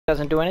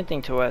doesn't do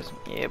anything to us.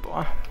 Yeah,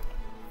 boy.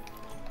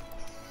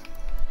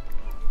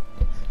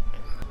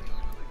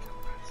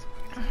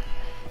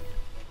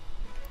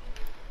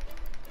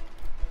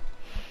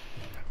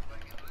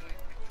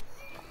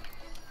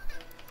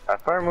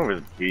 That fire move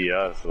is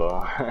BS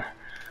though.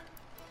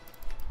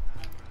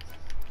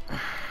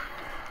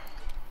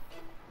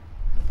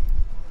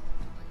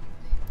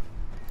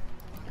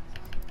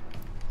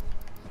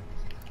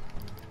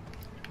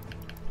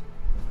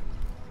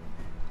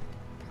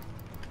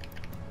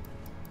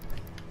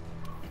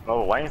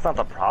 No, lightning's not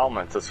the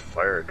problem, it's just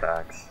fire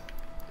attacks.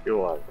 Do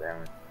a lot of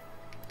damage.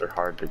 They're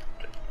hard to get.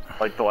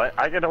 Like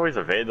I could always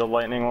evade the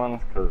lightning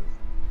ones because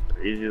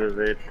they're easy to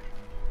evade.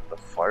 The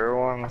fire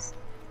ones,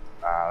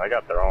 they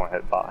got their own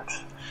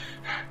hitbox.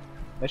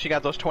 Unless you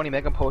got those 20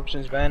 mega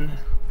potions, Ben.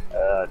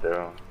 Yeah, I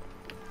do.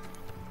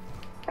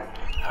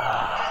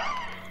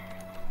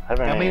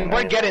 I mean,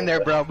 we're getting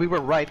there, bro. We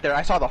were right there.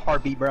 I saw the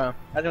heartbeat, bro. I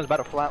think it was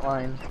about a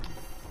flatline.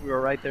 We were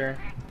right there.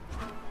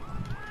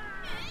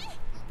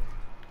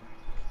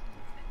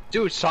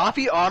 Dude,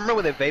 Sophie armor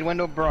with evade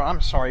window, bro. I'm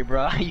sorry,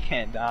 bro. You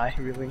can't die,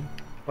 really.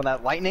 With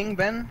that lightning,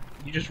 Ben,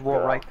 you just roll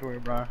right through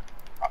it, bro.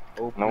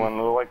 No one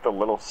like the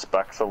little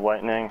specks of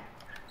lightning.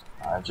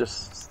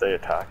 Just stay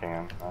attacking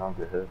him. I don't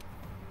get hit.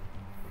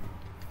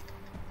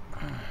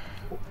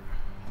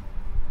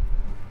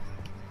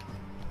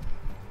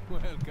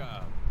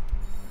 Welcome.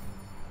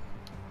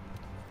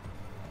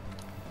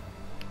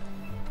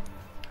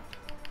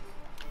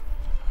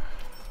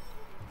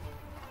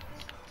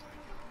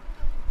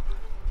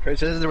 Chris,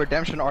 this is the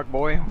redemption arc,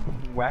 boy.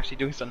 We're actually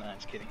doing something. Nah,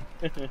 just kidding.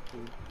 Ooh,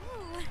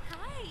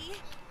 hi.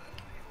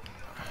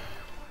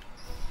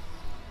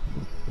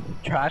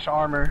 Trash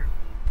armor.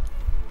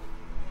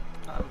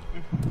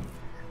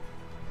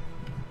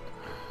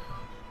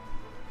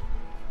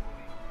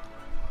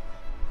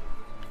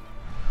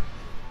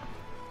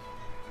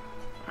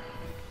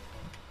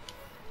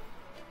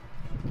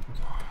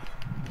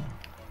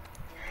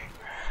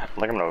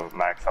 Like I'm gonna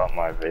max out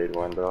my evade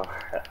window.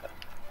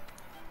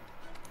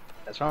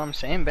 That's what I'm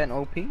saying, Ben.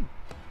 OP.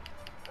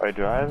 Wait,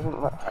 do I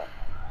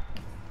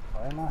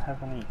not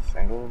have any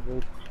single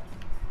evade?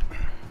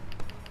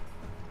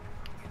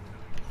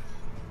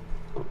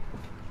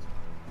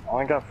 I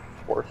only got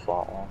 4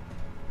 slot ones.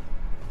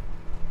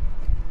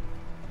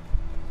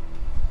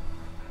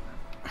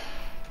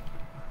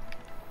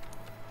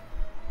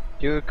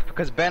 Dude,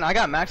 because Ben, I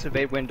got max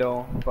evade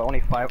window, but only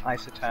 5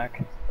 ice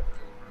attack.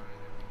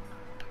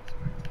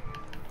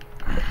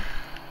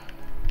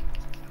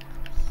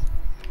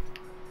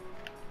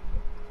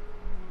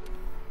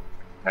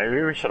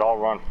 Maybe we should all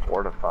run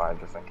fortified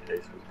just in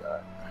case we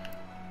die.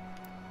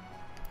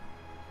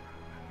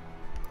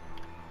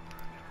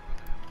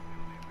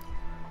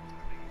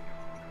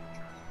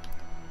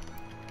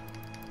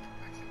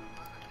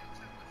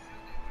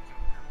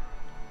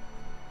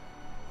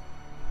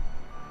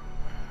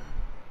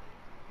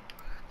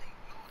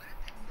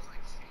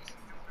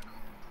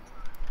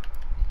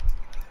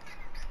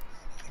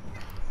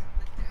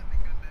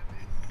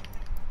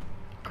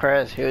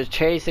 Chris, he was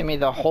chasing me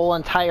the whole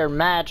entire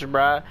match,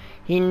 bruh.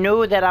 He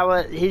knew that I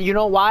was. You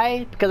know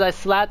why? Because I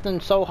slapped him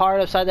so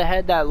hard upside the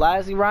head that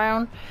last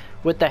round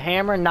with the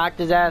hammer, knocked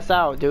his ass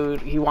out,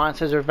 dude. He wants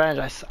his revenge.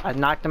 I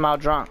knocked him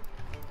out drunk.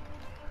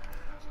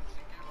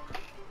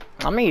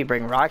 I'm gonna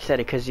bring Rocksteady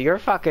because your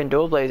fucking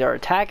dual blades are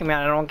attacking me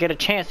and I don't get a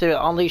chance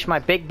to unleash my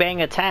big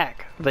bang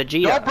attack.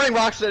 Vegeta. Don't bring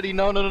Rocksteady.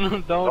 No,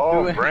 don't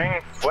do it.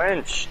 Bring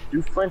flinch.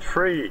 Do flinch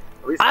free.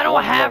 I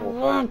don't have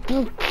one.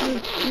 You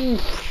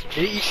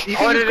can use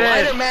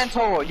glider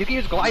mantle. You can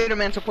use glider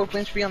mantle for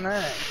flinch free on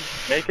that.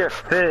 Make it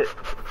fit.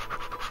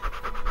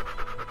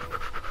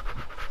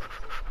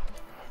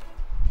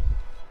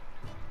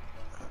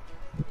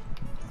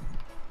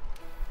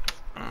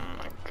 Oh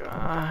my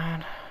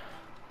god.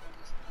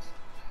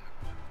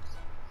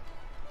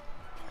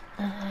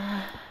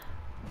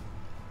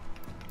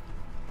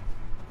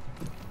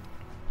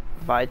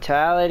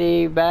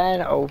 Vitality,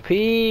 Ben, OP.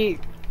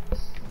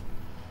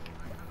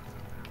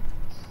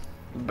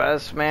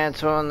 Best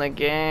mantle in the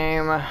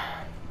game.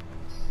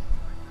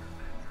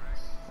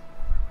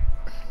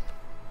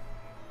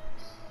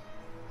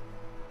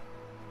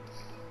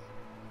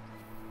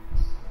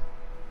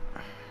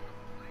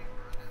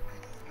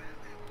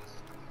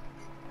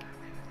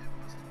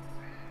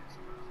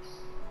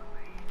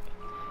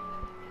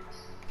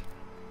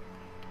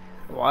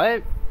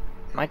 What?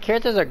 My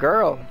character's a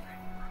girl.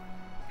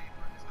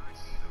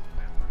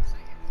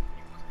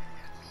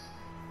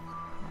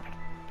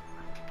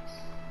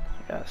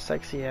 Yeah,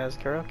 sexy ass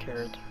girl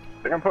character.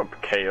 I can put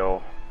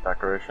KO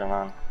decoration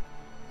on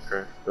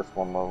for this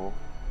one level.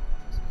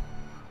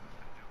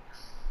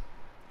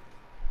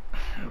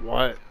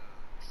 What?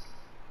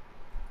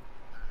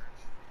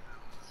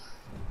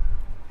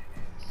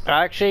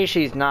 Actually,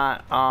 she's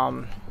not,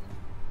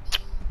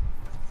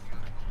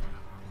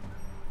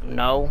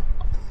 no.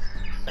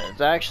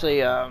 It's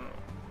actually,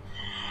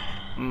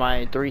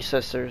 my 3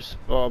 sisters.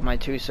 Well, my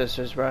 2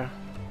 sisters, bro.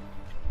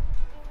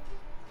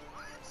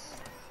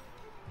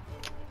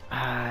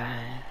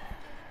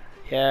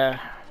 Yeah.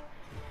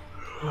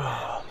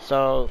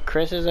 So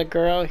Chris is a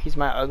girl, he's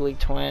my ugly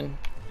twin,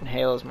 and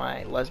Halo's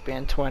my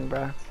lesbian twin,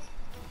 bro.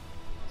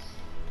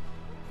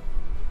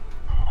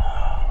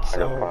 I gotta put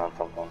So on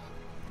something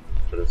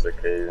for this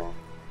occasion.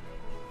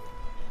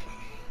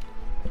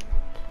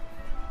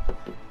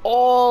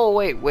 oh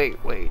wait.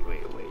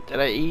 Did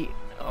I eat?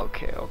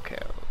 Okay.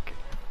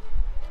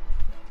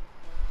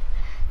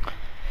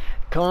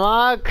 Come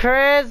on,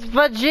 Chris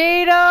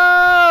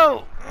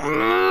Vegito!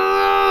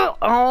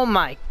 Oh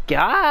my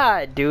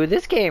god, dude,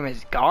 this game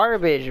is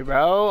garbage,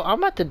 bro. I'm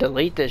about to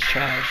delete this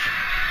trash.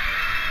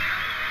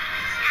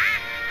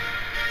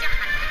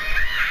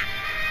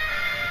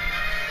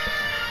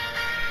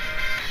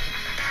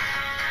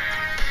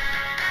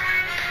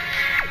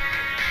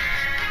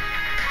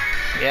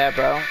 Yeah,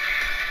 bro.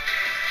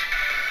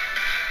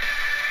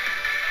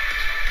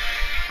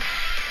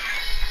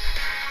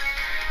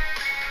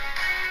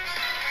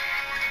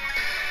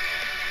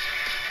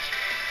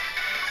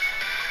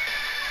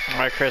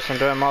 Alright, Chris, I'm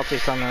doing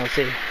multi-summon, let's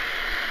see.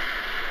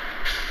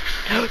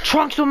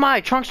 Trunks with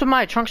my!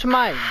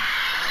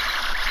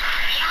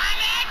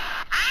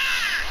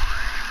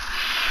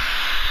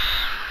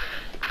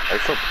 I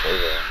still play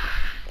that.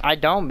 I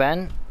don't,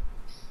 Ben.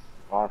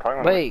 Well, I'm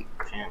talking Wait.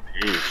 about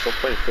TMP. Still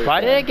play Free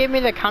Why did Fire. it give me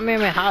the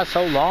Kamehameha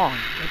so long?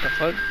 What the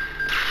fuck?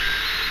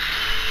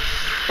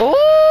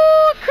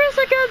 Oh, Chris,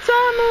 I got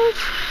Samus!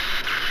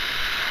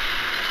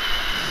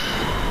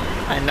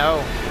 I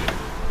know.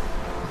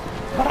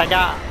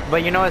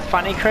 But you know what's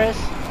funny, Chris?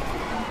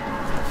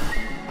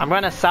 I'm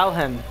gonna sell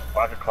him.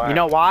 You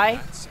know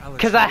why?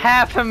 Cause I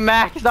have him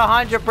maxed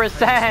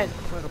 100%.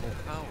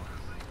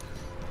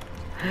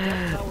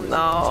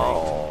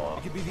 No.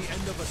 It could be the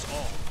end of us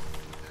all.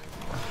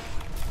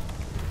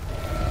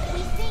 We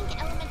think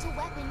elemental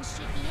weapons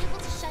should be able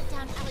to shut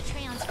down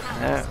Alatreon's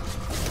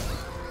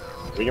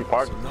powers. We can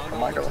park. So Oh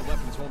my non-elemental god.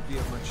 weapons won't be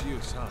of much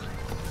use, huh?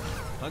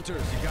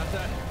 Hunters, you got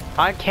that?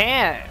 I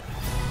can't.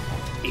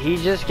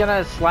 He's just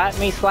gonna slap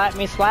me.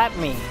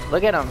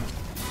 Look at him.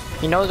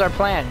 He knows our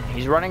plan.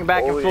 He's running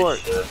back and Holy forth.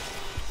 shit.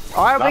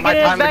 Alright, Not my weaken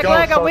his time to back go,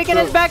 leg. I'm so weakening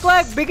his true. back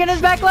leg. Weaken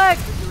his back leg.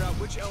 Figure out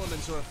which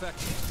elements are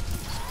affected.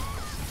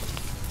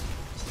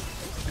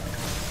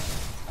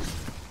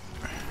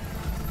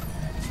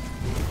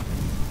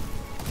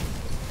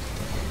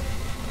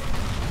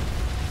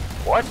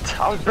 What?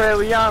 I was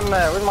barely on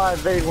there. Where's my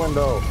evade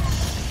window?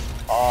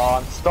 Oh,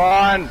 I'm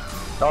stunned.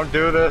 Don't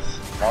do this.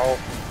 No.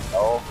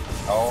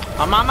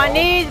 I'm on my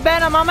knees,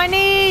 Ben. I'm on my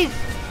knees.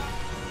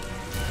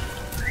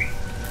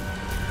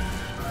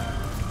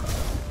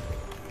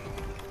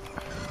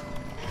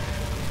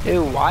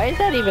 Dude, why is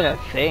that even a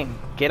thing?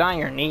 Get on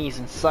your knees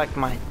and suck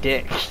my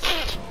dick.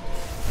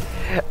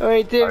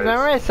 Wait, dude,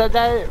 remember I said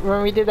that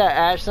when we did that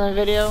Ashland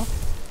video?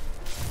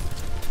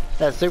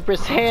 That Super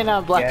Saiyan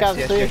on Black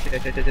Ops 3?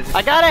 Yes.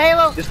 I got a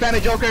Halo! Just spam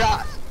it, Joker.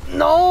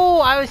 No,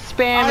 I was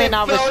spamming,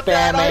 I was felt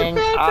that, spamming,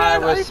 I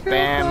was I felt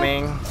that.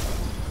 spamming.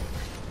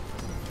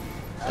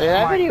 Dude,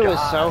 that my video was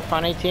God. so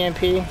funny,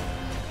 TMP.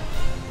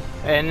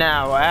 And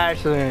now,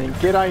 Ashland,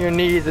 get on your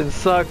knees and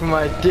suck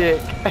my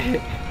dick.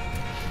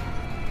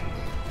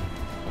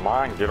 Come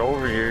on, get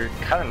over here.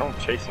 Kinda don't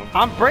chase him.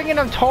 I'm bringing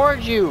him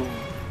towards you.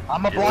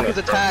 I'm gonna block his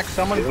attack.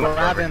 Someone He's in the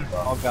grab him. perfect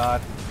spot. Oh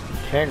god.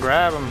 Can't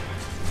grab him.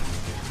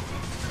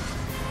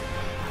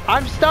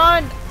 I'm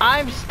stunned!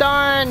 I'm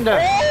stunned!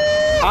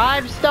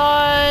 I'm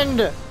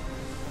stunned!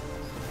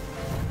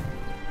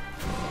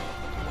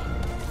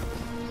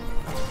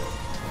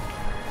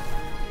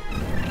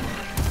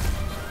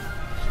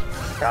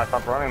 God,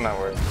 stop running that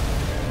way.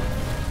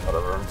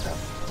 Whatever.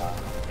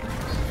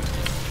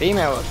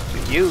 Female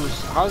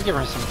abuse. I was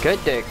giving her some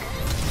good dick.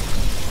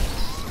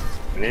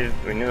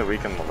 We need to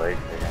weaken the legs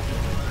again.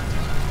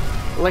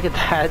 Look at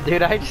that,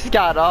 dude. I just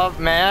got up,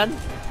 man.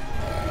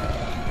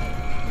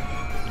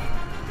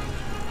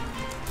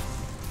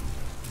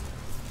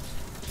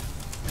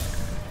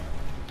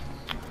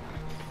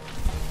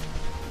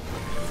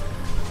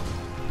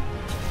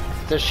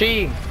 It's a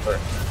she.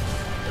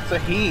 It's a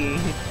he.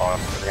 Oh,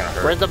 it's gonna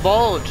hurt. Where's the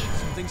bulge?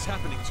 Something's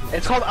happening to him.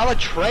 It's called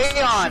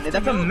Alatreon.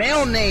 That's a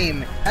male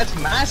name. That's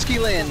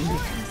masculine.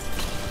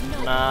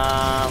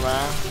 Nah,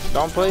 man.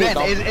 Don't please. Ben,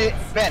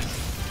 Don't, Ben,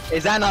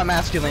 is that not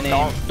masculine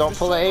name? don't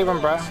pull the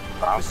Avon, bro.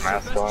 I'm This is your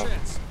best masculine.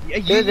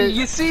 chance.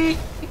 You see?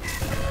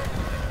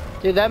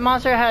 Dude, that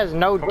monster has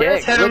no Can we dick.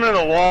 just hit him in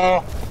the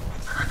wall?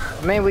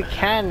 I mean, we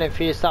can if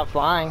he stop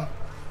flying.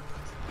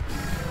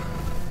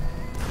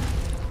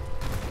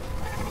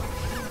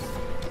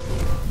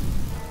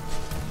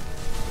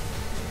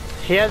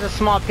 He has a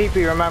small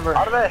peepee, remember?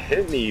 How did that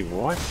hit me?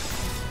 What?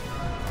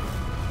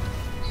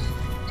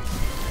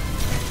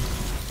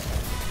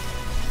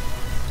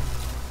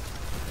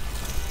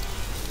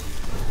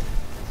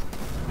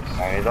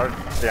 Man, he's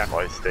already on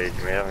light stage.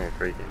 You may have me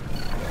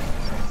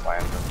freaking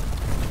slammed him.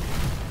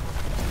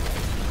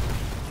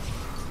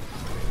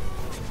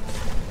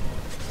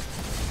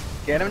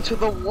 Get him to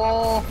the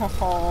wall.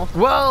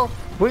 Well,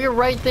 we're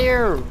right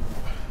there.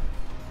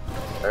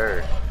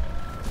 There.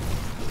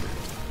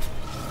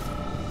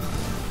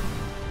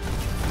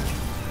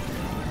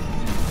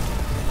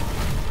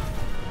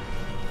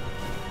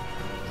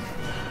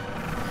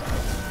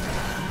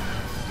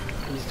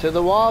 To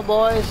the wall,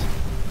 boys.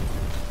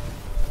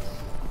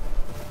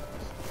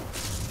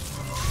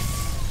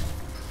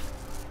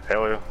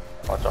 Paleo,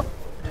 watch out.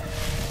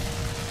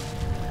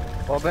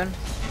 Open.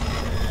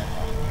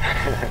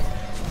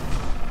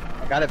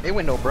 I got a big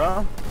window,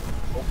 bro.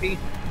 OP.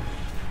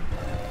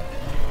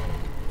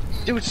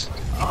 Dudes.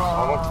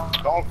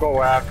 Don't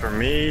go after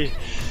me.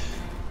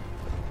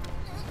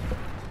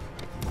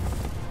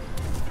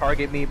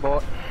 Target me,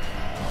 boy.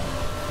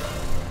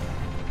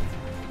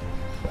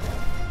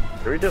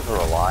 Do we just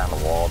rely on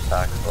the wall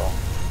attacks though?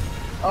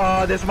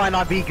 Oh, this might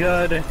not be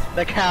good.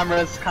 The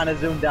camera's kind of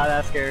zoomed out.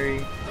 That's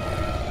scary.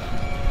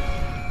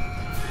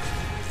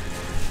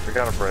 We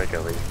gotta break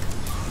at least.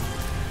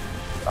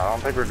 I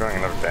don't think we're doing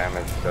enough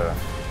damage to...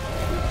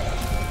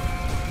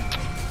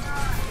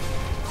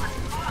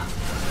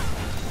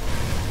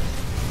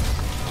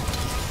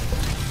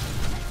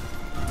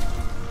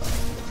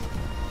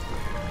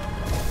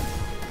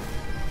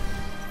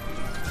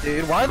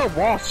 Dude, why are the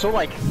walls so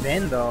like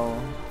thin though?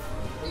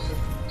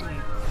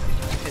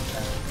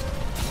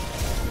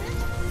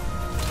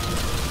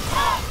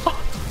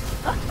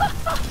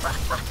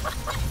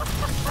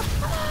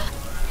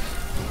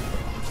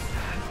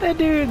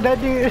 That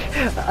dude,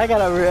 I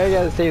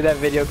gotta save that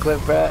video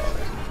clip, bro.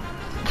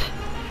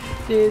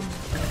 Dude.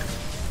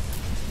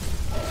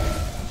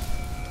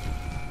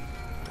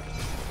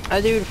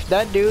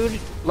 That dude,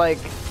 like,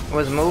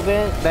 was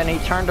moving, then he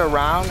turned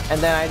around, and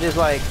then I just,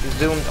 like,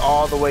 zoomed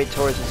all the way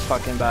towards his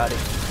fucking body.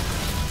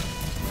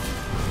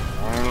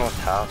 I don't know what's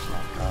happening.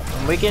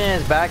 I'm weakening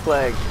his back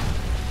leg.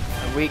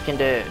 I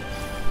weakened it.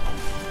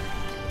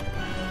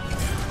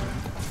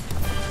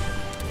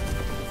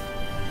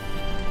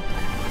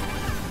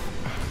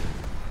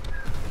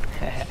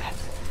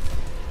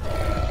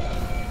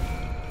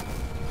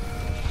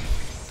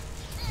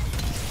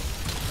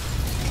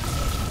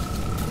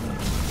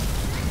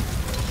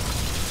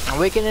 I'm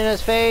weakening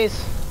his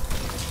face.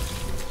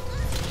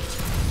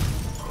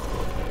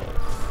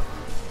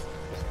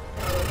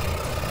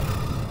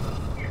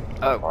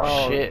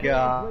 Oh shit.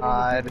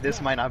 God,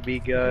 this might not be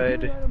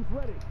good. Wait,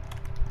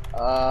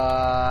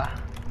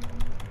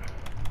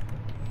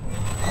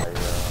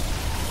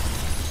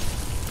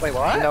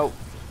 what? Nope.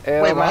 It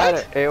Wait, won't what?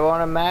 matter. It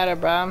won't matter,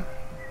 bro.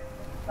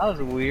 That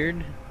was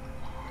weird.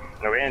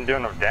 No, we ain't doing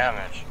enough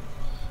damage.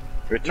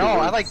 We're too No,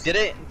 I loose. like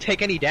didn't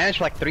take any damage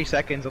for like 3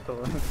 seconds. What the?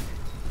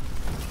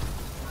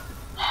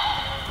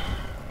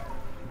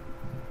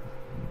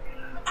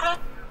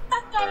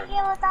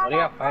 What do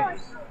you got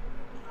fighting?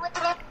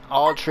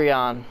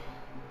 Altreon.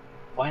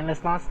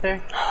 Pointless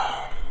monster?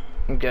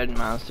 Good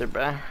monster,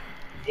 bro.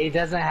 He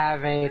doesn't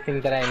have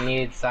anything that I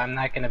need, so I'm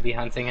not gonna be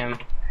hunting him.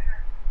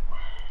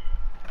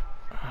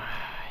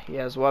 He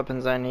has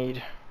weapons I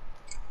need.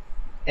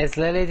 It's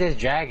literally this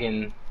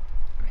dragon.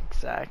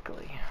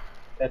 Exactly.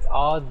 That's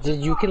all.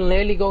 You can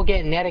literally go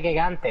get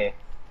Nergigante.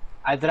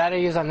 I'd rather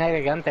use a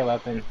Nergigante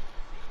weapon.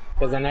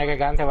 Because the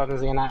Nergigante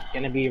weapons are not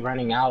gonna be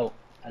running out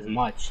as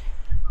much.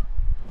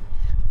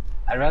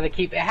 I'd rather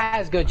keep. It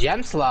has good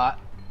gem slot.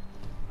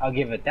 I'll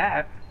give it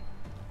that.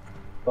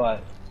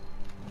 But,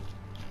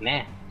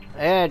 man.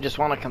 Yeah, I just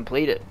want to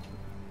complete it.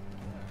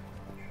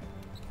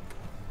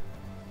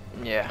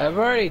 Yeah.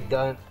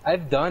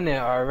 I've done it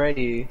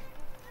already.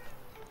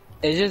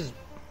 It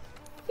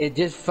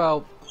just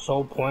felt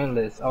so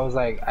pointless. I was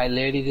like, I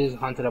literally just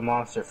hunted a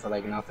monster for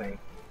like nothing.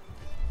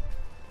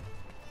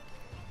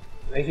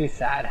 It makes me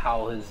sad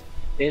how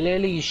they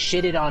literally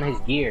shitted on his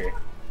gear.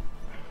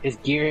 His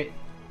gear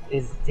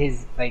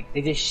his like,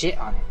 they just shit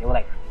on it. They were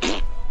like,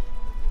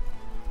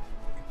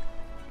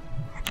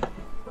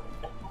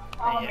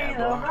 Yeah,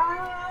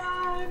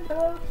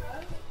 bro.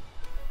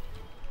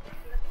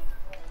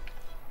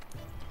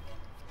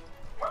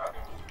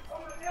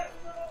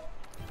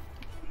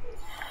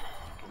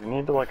 We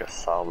need to like a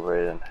solid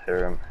way and hit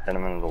him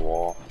into the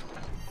wall.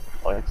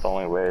 I think the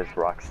only way is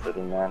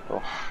Rocksteady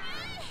Mantle.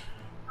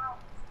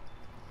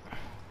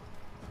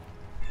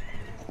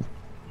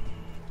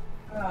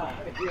 Oh,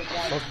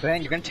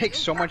 Ben, you're gonna take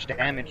so much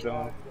damage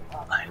though.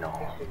 I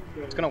know.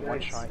 It's gonna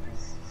one-shot you.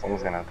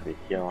 Someone's gonna have to be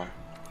healing.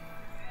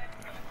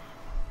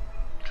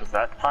 Cause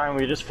that time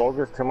we just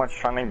focused too much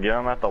trying to get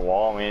him at the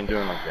wall and we ain't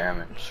doing much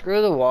damage.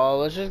 Screw the wall.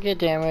 Let's just get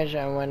damage,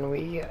 and when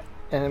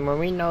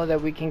we know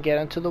that we can get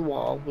into the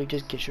wall, we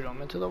just get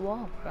them into the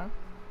wall, bro.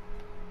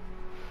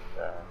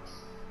 Yeah.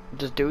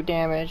 Just do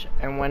damage,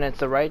 and when it's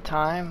the right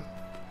time,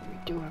 we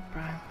do it,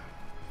 bro.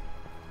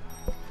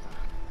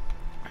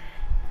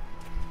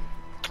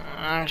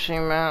 Actually,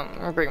 man,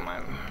 I'm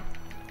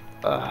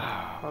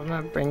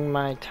gonna bring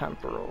my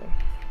temporal.